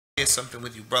share something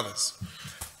with you brothers.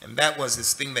 And that was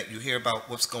this thing that you hear about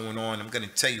what's going on. I'm going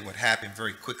to tell you what happened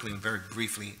very quickly and very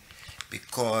briefly,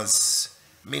 because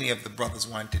many of the brothers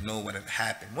wanted to know what had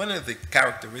happened. One of the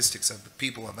characteristics of the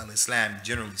people of Al-Islam,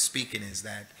 generally speaking, is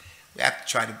that we have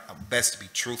to try our best to be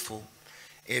truthful.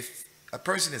 If a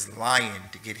person is lying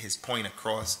to get his point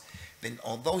across, then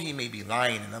although he may be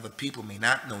lying and other people may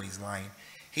not know he's lying,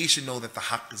 he should know that the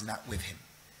haqq is not with him.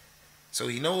 So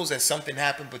he knows that something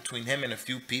happened between him and a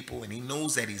few people, and he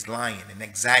knows that he's lying and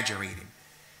exaggerating.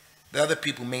 The other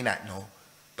people may not know,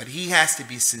 but he has to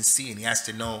be sincere, and he has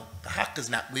to know the haqq is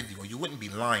not with you, or you wouldn't be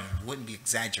lying, you wouldn't be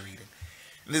exaggerating.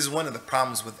 And this is one of the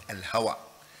problems with al-hawa.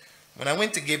 When I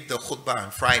went to give the khutbah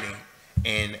on Friday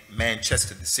in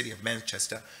Manchester, the city of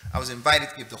Manchester, I was invited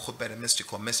to give the khutbah at a masjid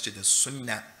called Masjid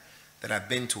al-Sunnah that I've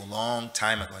been to a long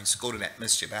time ago. I used to go to that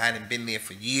masjid, but I hadn't been there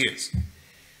for years.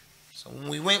 So when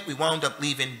we went, we wound up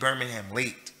leaving Birmingham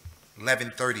late,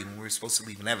 11:30, when we were supposed to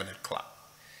leave 11 o'clock.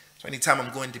 So anytime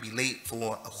I'm going to be late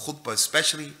for a khutbah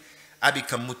especially, I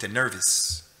become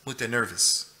mutanervis.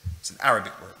 Mutanervis. It's an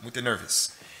Arabic word,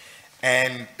 mutanervis.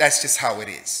 And that's just how it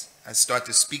is. I start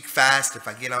to speak fast if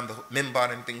I get on the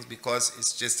minbar and things, because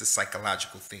it's just a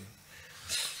psychological thing.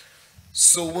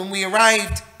 So when we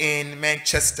arrived in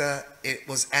Manchester, it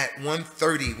was at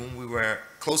 1:30 when we were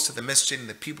close to the masjid, and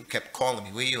the people kept calling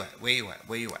me, where you at, where you at,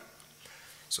 where you at?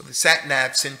 So the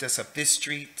sat-nav sent us up this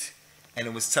street, and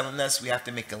it was telling us we have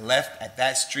to make a left at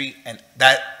that street, and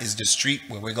that is the street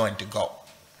where we're going to go.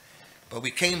 But we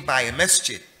came by a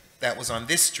masjid that was on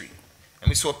this street, and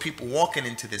we saw people walking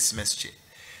into this masjid.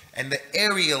 And the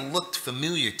area looked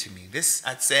familiar to me.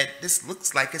 I said, this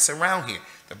looks like it's around here.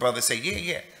 The brother said,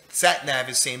 yeah. Sat-nav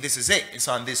is saying this is it. It's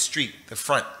on this street, the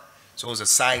front. So it was a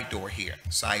side door here,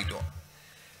 side door.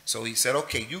 So he said,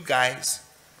 okay, you guys,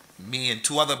 me and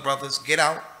two other brothers, get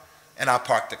out, and I'll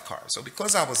park the car. So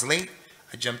because I was late,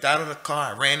 I jumped out of the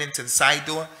car, I ran into the side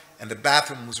door, and the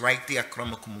bathroom was right there.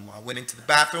 I went into the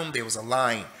bathroom, there was a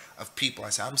line of people. I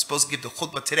said, I'm supposed to give the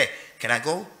khutbah today. Can I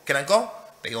go? Can I go?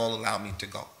 They all allowed me to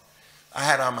go. I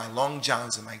had on my long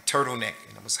johns and my turtleneck,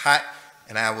 and it was hot,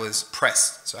 and I was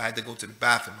pressed. So I had to go to the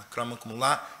bathroom.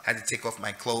 I had to take off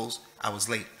my clothes. I was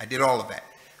late. I did all of that.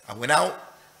 I went out.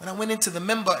 When I went into the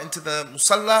minbar, into the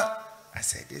musalla, I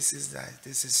said, this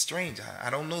is strange. I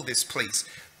don't know this place.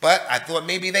 But I thought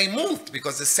maybe they moved,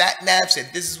 because the sat-nav said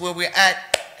this is where we're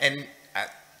at, and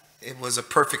it was a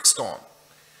perfect storm.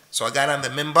 So I got on the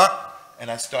minbar,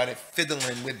 and I started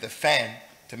fiddling with the fan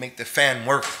to make the fan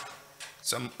work.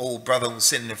 Some old brother was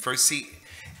sitting in the first seat,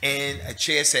 and a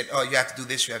chair said, oh, you have to do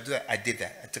this, you have to do that. I did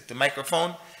that. I took the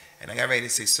microphone, and I got ready to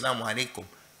say, Assalamu alaikum.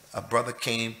 A brother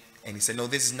came, and he said, no,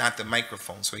 this is not the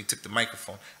microphone. So he took the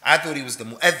microphone. I thought he was the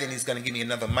mu'adhin, he's going to give me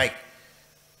another mic.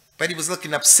 But he was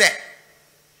looking upset.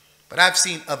 But I've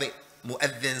seen other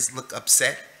mu'adhins look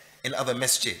upset in other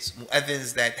masjids,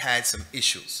 mu'adhins that had some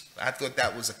issues. I thought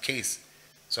that was a case.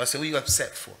 So I said, what are you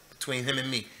upset for? Between him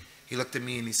and me. He looked at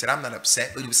me and he said, I'm not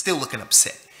upset, but he was still looking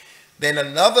upset. Then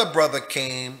another brother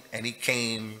came, and he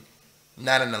came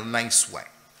not in a nice way.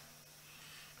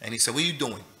 And he said, what are you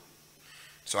doing?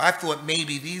 So I thought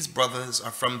maybe these brothers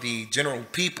are from the general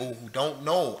people who don't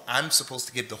know I'm supposed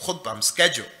to give the khutbah, I'm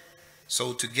scheduled.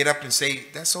 So to get up and say,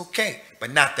 that's okay,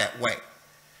 but not that way.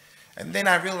 And then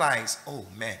I realized, oh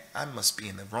man, I must be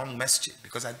in the wrong masjid,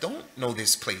 because I don't know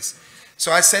this place.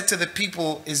 So I said to the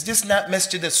people, is this not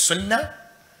Masjid al-Sunnah?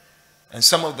 And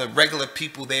some of the regular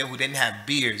people there who didn't have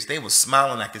beards, they were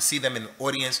smiling. I could see them in the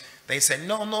audience. They said,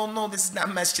 no, this is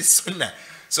not Masjid Sunnah.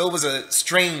 So it was a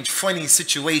strange, funny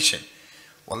situation.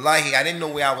 Wallahi, I didn't know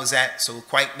where I was at, so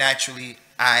quite naturally,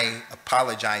 I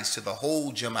apologized to the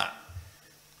whole Jama'ah,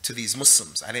 to these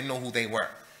Muslims. I didn't know who they were.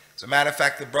 As a matter of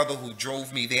fact, the brother who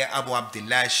drove me there, Abu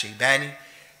Abdullah Shaybani,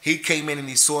 he came in and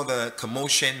he saw the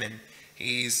commotion, and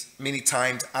he's many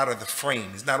times out of the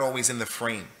frame. He's not always in the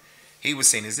frame. He was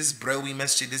saying, is this Brawi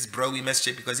Masjid, this Brawi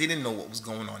Masjid? Because he didn't know what was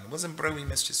going on. It wasn't Brawi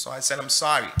Masjid. So I said, I'm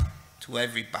sorry to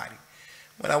everybody.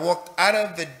 When I walked out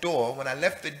of the door, when I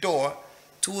left the door,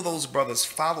 two of those brothers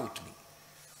followed me.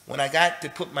 When I got to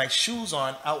put my shoes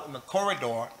on out in the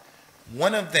corridor,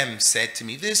 one of them said to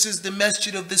me, this is the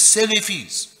Masjid of the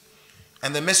Salafis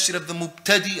and the Masjid of the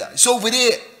Mubtadi'ah. It's over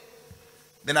there.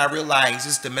 Then I realized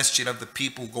this is the Masjid of the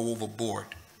people who go overboard.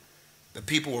 The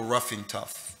people who are rough and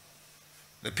tough.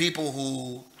 The people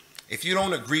who, if you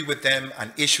don't agree with them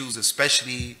on issues,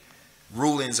 especially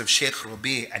rulings of Sheikh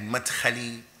Rabi and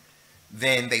Madkhali,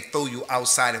 then they throw you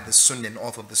outside of the Sunnah and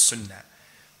off of the Sunnah.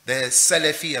 The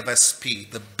Salafi of SP,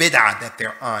 the bid'ah that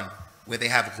they're on, where they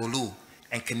have ghulu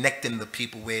and connecting the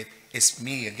people with, it's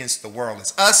me against the world,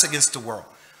 it's us against the world.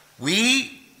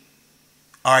 We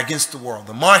are against the world.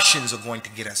 The Martians are going to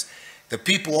get us. The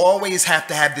people always have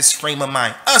to have this frame of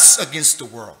mind. Us against the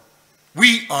world.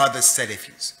 We are the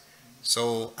Salafis.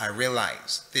 So I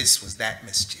realized this was that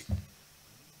masjid.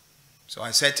 So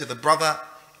I said to the brother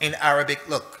in Arabic,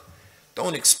 look,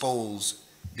 don't expose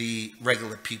the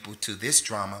regular people to this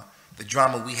drama, the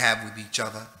drama we have with each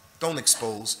other. Don't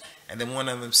expose. And then one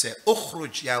of them said,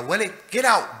 Ukhruj ya walid, get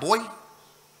out, boy.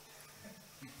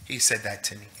 He said that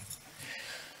to me.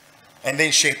 And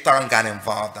then Shaitan got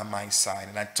involved on my side.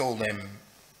 And I told him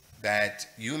that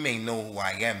you may know who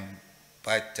I am,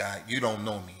 but you don't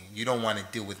know me. You don't want to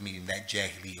deal with me in that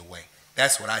Jahiliyyah way.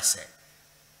 That's what I said.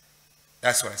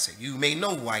 That's what I said. You may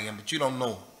know who I am, but you don't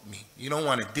know me. You don't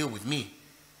want to deal with me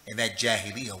in that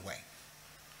Jahiliyyah way.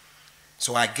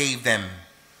 So I gave them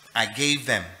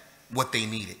what they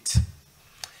needed.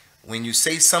 When you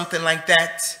say something like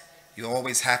that, you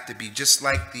always have to be just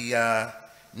like the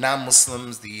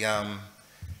non-Muslims,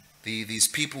 these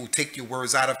people who take your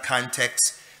words out of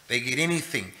context. They get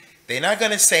anything. They're not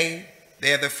going to say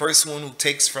they're the first one who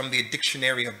takes from the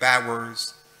dictionary of bad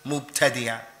words,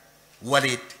 mubtadi'a,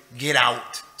 walid, get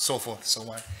out, so forth, so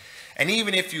on. And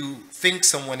even if you think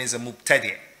someone is a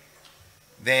mubtadi',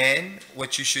 then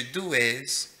what you should do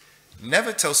is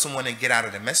never tell someone to get out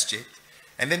of the masjid.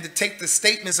 And then to take the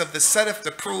statements of the Salaf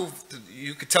to prove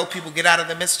you could tell people get out of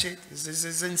the masjid. This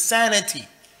is insanity.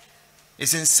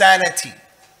 It's insanity.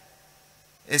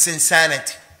 It's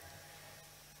insanity.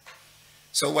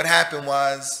 So what happened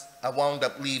was I wound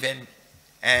up leaving,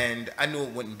 and I knew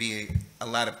it wouldn't be a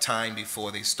lot of time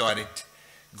before they started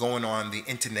going on the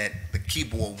internet, the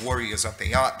keyboard warriors that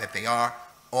they are,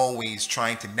 always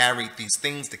trying to narrate these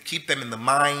things to keep them in the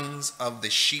minds of the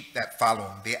sheep that follow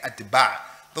them. They're atba',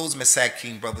 those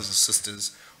masakin brothers and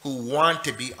sisters who want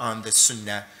to be on the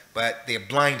sunnah, but they're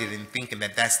blinded in thinking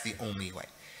that that's the only way.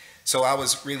 So I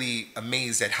was really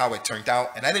amazed at how it turned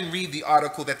out. And I didn't read the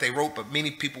article that they wrote, but many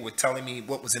people were telling me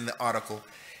what was in the article.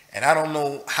 And I don't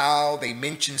know how they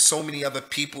mentioned so many other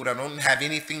people that don't have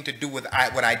anything to do with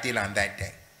what I did on that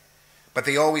day. But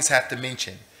they always have to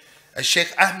mention.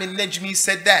 Sheikh Ahmed Najmi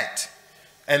said that.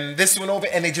 And this went over,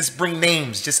 and they just bring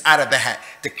names just out of the hat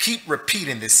to keep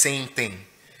repeating the same thing.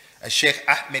 Sheikh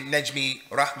Ahmed Najmi,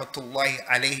 rahmatullahi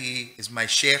alayhi, is my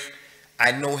sheikh.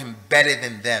 I know him better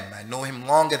than them. I know him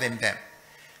longer than them.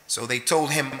 So they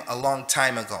told him a long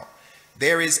time ago,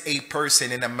 there is a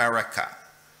person in America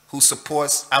who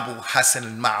supports Abu Hassan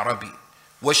al-Ma'rabi.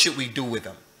 What should we do with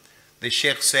him? The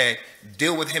sheikh said,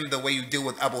 deal with him the way you deal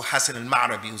with Abu Hassan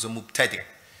al-Ma'rabi, who's a mubtadi'.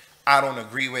 I don't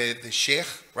agree with the sheikh,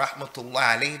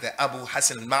 rahmatullahi alayhi, that Abu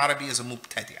Hassan al-Ma'rabi is a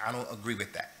mubtadi'. I don't agree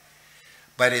with that.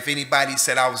 But if anybody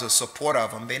said I was a supporter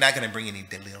of him, they're not going to bring any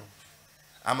dalil.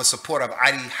 I'm a supporter of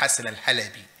Ali Hassan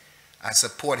al-Halabi. I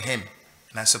support him,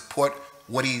 and I support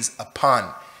what he's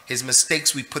upon. His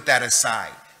mistakes, we put that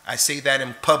aside. I say that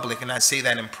in public, and I say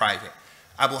that in private.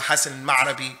 Abu Hassan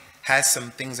al-Ma'rabi has some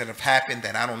things that have happened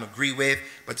that I don't agree with,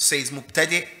 but to say he's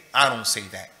mubtadi', I don't say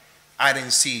that. I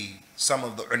didn't see some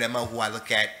of the ulama who I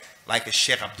look at, like a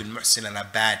Sheikh Abdul Muhsin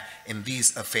al-Abad, in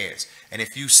these affairs. And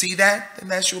if you see that, then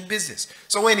that's your business.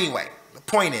 So anyway, the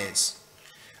point is,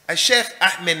 Sheikh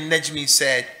Ahmed Najmi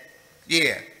said,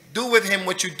 yeah, do with him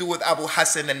what you do with Abu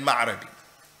Hassan al-Ma'rabi.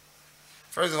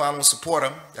 First of all, I don't support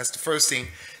him. That's the first thing.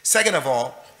 Second of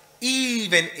all,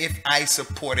 even if I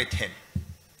supported him,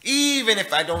 even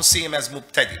if I don't see him as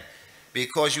mubtadi',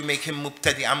 because you make him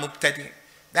mubtadi', I'm mubtadi',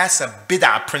 that's a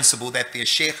bid'ah principle that their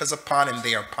sheikh is upon, and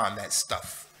they are upon that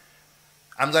stuff.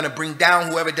 I'm going to bring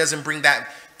down whoever doesn't bring that.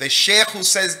 The sheikh who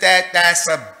says that, that's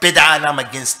a bid'ah, and I'm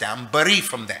against that. I'm bari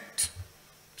from that.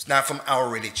 It's not from our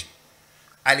religion.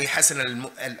 Ali Hassan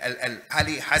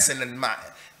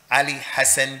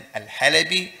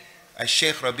al-Halabi,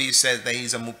 Sheikh Rabi says that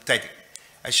he's a mubtadi'.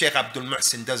 Sheikh Abdul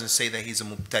Muhsin doesn't say that he's a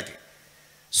mubtadi'.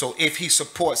 So if he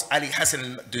supports Ali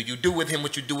Hassan, do you do with him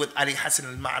what you do with Ali Hassan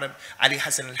al-Ma'rab, Ali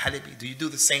Hassan al-Halabi? Do you do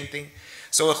the same thing?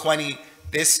 So Ikhwani,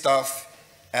 this stuff,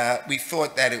 we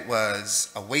thought that it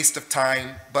was a waste of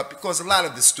time, but because a lot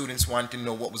of the students wanted to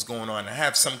know what was going on. I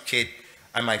have some kid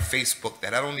on my Facebook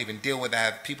that I don't even deal with. I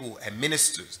have people,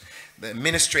 administrators, the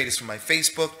administrators from my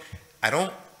Facebook. I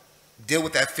don't deal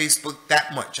with that Facebook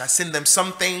that much. I send them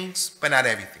some things, but not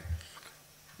everything.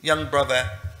 Young brother,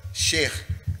 Sheikh,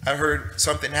 I heard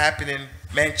something happened in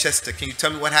Manchester. Can you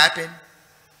tell me what happened?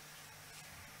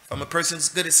 From a person's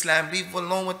good Islam, leave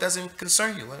alone what doesn't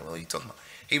concern you. What are you talking about?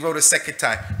 He wrote a second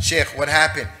time, Sheikh, what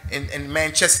happened in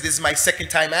Manchester? This is my second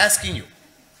time asking you.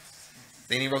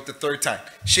 Then he wrote the third time,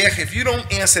 Sheikh, if you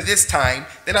don't answer this time,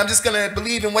 then I'm just going to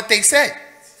believe in what they said.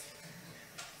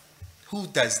 Who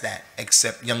does that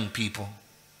except young people?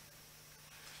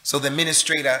 So the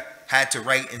administrator had to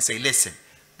write and say, listen,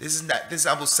 this is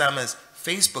Abu Usamah's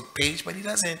Facebook page, but he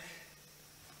doesn't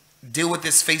deal with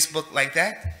this Facebook like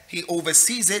that. He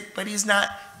oversees it, but he's not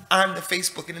on the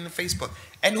Facebook and in the Facebook.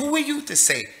 And who are you to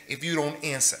say if you don't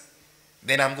answer?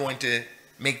 Then I'm going to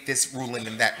make this ruling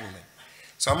and that ruling.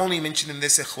 So I'm only mentioning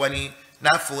this, ikhwani,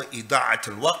 not for ida'at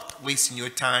al-waqt, wasting your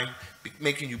time,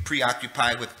 making you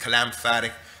preoccupied with kalam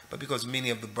farik, but because many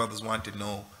of the brothers want to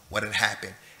know what had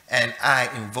happened. And I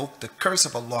invoke the curse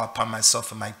of Allah upon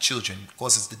myself and my children,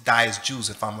 because it's to die as Jews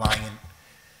if I'm lying.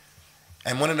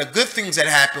 And one of the good things that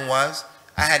happened was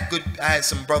I had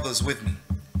some brothers with me.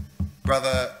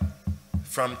 Brother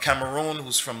from Cameroon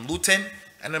who's from Luton,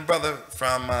 and a brother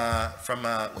from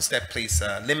what's that place?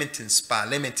 Leamington Spa,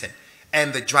 Leamington,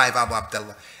 and the drive Abu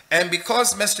Abdullah. And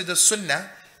because Masjid al-Sunnah,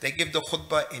 they give the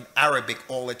khutbah in Arabic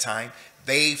all the time,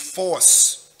 they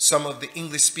force some of the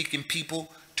English-speaking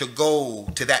people to go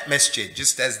to that masjid,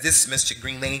 just as this Masjid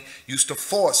Green Lane used to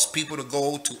force people to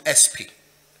go to SP.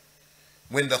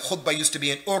 When the khutbah used to be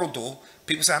in Urdu,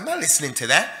 people say, I'm not listening to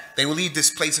that. They will leave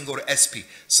this place and go to SP.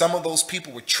 Some of those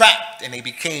people were trapped and they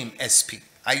became SP.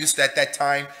 I used to at that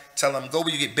time tell them, go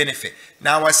where you get benefit.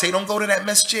 Now I say, don't go to that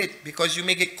masjid because you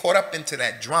may get caught up into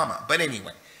that drama. But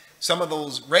anyway, some of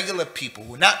those regular people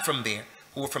who are not from there,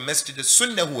 who were from Masjid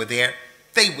al-Sunnah who were there,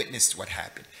 they witnessed what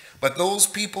happened. But those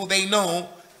people, they know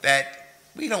that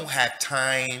we don't have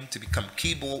time to become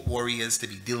keyboard warriors to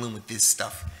be dealing with this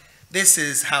stuff. This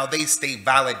is how they stay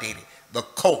validated. The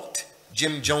cult,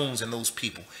 Jim Jones and those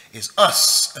people, is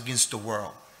us against the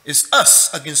world. It's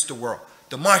us against the world.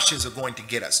 The Martians are going to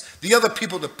get us. The other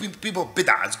people, the people of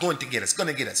Bid'ah is going to get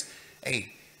us,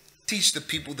 Hey, teach the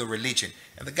people the religion.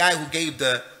 And the guy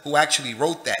who actually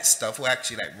wrote that stuff,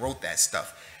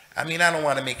 I mean, I don't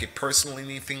want to make it personal or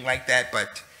anything like that,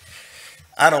 but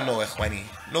I don't know, ikhwani.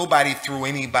 Nobody threw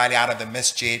anybody out of the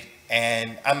masjid.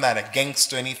 And I'm not a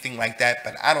gangster or anything like that,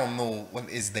 but I don't know what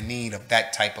is the need of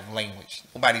that type of language.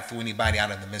 Nobody threw anybody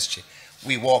out of the masjid.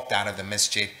 We walked out of the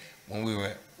masjid when we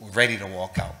were ready to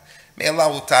walk out. May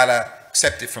Allah Ta'ala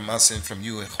accept it from us and from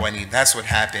you, ikhwani. That's what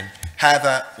happened.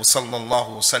 هذا وصلى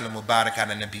الله وسلم وبارك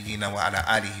على نبينا وعلى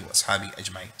آله وأصحابه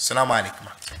أجمعين. السلام عليكم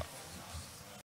ورحمة الله.